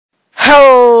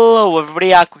Hello everybody,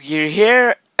 Aquagear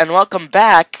here, and welcome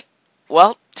back.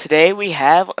 Well, today we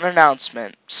have an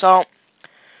announcement. So,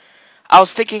 I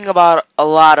was thinking about a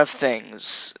lot of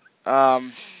things.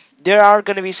 There are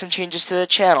going to be some changes to the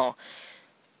channel,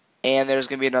 and there's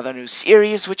going to be another new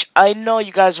series, which I know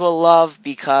you guys will love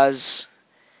because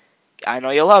I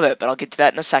know you'll love it, but I'll get to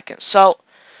that in a second. So,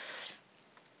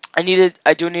 I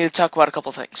do need to talk about a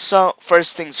couple things. So,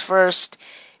 first things first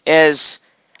is,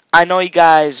 I know you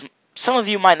guys, some of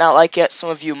you might not like it, some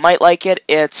of you might like it.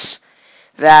 It's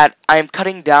that I'm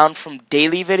cutting down from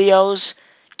daily videos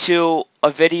to a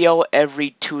video every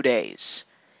 2 days.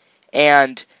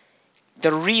 And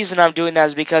the reason I'm doing that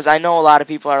is because I know a lot of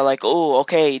people are like, oh,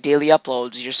 okay, daily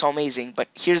uploads, you're so amazing. But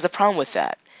here's the problem with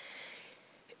that.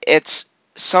 A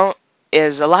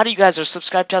lot of you guys are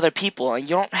subscribed to other people, and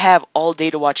you don't have all day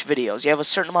to watch videos. You have a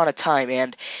certain amount of time,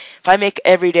 and if I make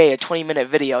every day a 20-minute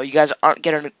video, you guys aren't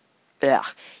going to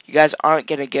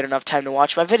get enough time to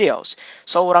watch my videos.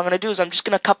 So what I'm going to do is I'm just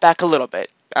going to cut back a little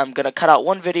bit. I'm going to cut out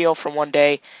one video from one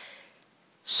day,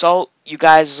 so you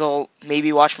guys will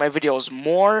maybe watch my videos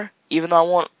more, even though I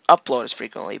won't upload as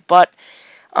frequently. But,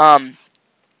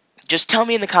 just tell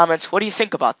me in the comments, what do you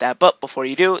think about that? But before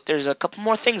you do, there's a couple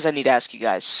more things I need to ask you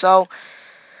guys. So,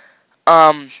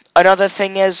 another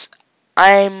thing is,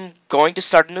 I'm going to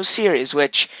start a new series,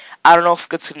 which I don't know if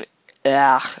it's going to...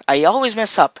 I always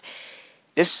mess up.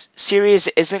 This series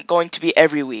isn't going to be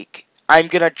every week. I'm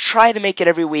going to try to make it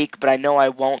every week, but I know I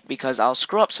won't because I'll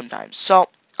screw up sometimes. So,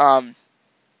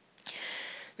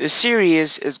 this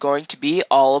series is going to be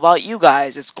all about you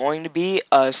guys. It's going to be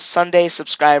a Sunday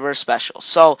subscriber special.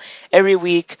 So, every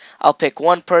week, I'll pick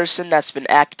one person that's been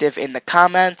active in the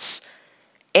comments,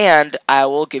 and I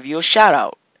will give you a shout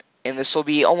out. And this will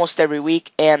be almost every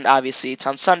week, and obviously it's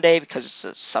on Sunday because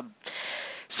it's a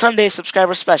Sunday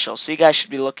subscriber special. So you guys should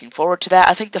be looking forward to that.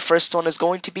 I think the first one is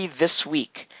going to be this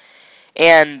week.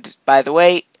 And, by the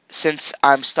way, since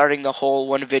I'm starting the whole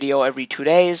one video every 2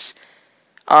 days,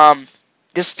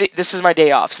 this is my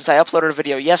day off. Since I uploaded a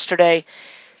video yesterday,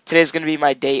 today's going to be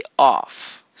my day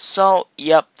off. So,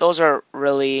 yep, those are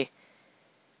really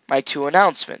my 2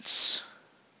 announcements.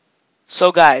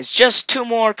 So, guys, just 2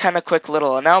 more kind of quick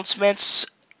little announcements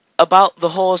about the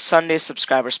whole Sunday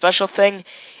subscriber special thing.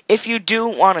 If you do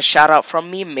want a shout out from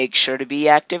me, make sure to be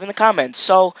active in the comments.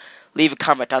 So, leave a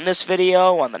comment on this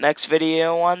video, on the next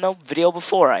video, on the video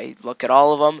before. I look at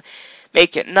all of them.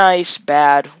 Make it nice,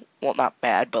 bad, well, not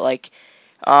bad, but like,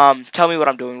 tell me what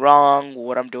I'm doing wrong,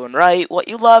 what I'm doing right, what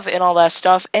you love, and all that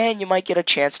stuff, and you might get a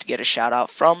chance to get a shout out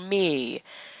from me,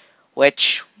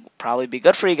 which will probably be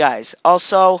good for you guys.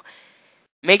 Also,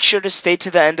 make sure to stay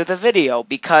to the end of the video,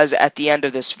 because at the end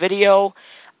of this video,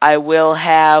 I will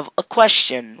have a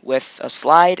question with a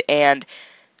slide, and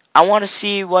I want to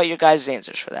see what your guys'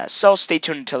 answers for that. So stay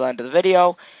tuned until the end of the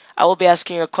video. I will be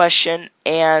asking a question,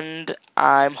 and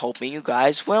I'm hoping you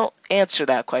guys will answer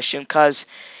that question, because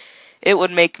it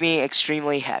would make me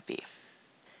extremely happy.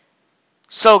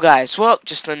 So guys, well,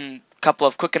 just a couple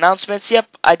of quick announcements.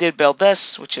 Yep, I did build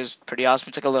this, which is pretty awesome.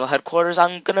 It's like a little headquarters.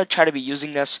 I'm going to try to be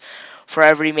using this for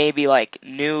every maybe like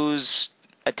news,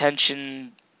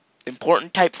 attention,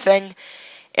 important type thing.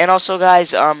 And also,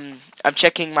 guys, I'm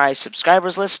checking my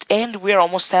subscribers list, and we're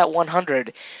almost at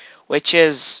 100, which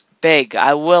is big.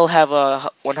 I will have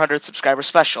a 100 subscriber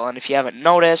special, and if you haven't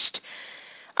noticed,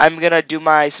 I'm going to do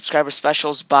my subscriber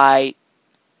specials by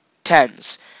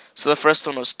 10s. So the first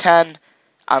one was 10.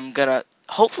 I'm going to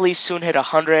hopefully soon hit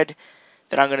 100.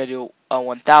 Then I'm going to do a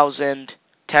 1,000,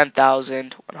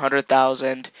 10,000,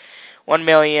 100,000, 1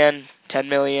 million, 10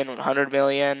 million, 100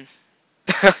 million,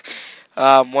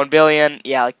 1 billion.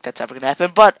 Yeah, like that's never going to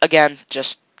happen. But again,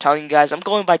 just telling you guys, I'm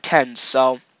going by 10s.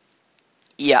 So,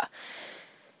 yeah.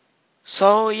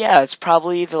 So, yeah, it's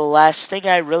probably the last thing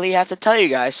I really have to tell you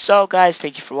guys. So, guys,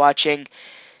 thank you for watching.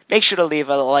 Make sure to leave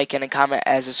a like and a comment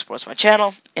as it supports my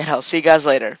channel. And I'll see you guys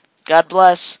later. God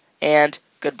bless, and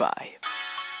goodbye.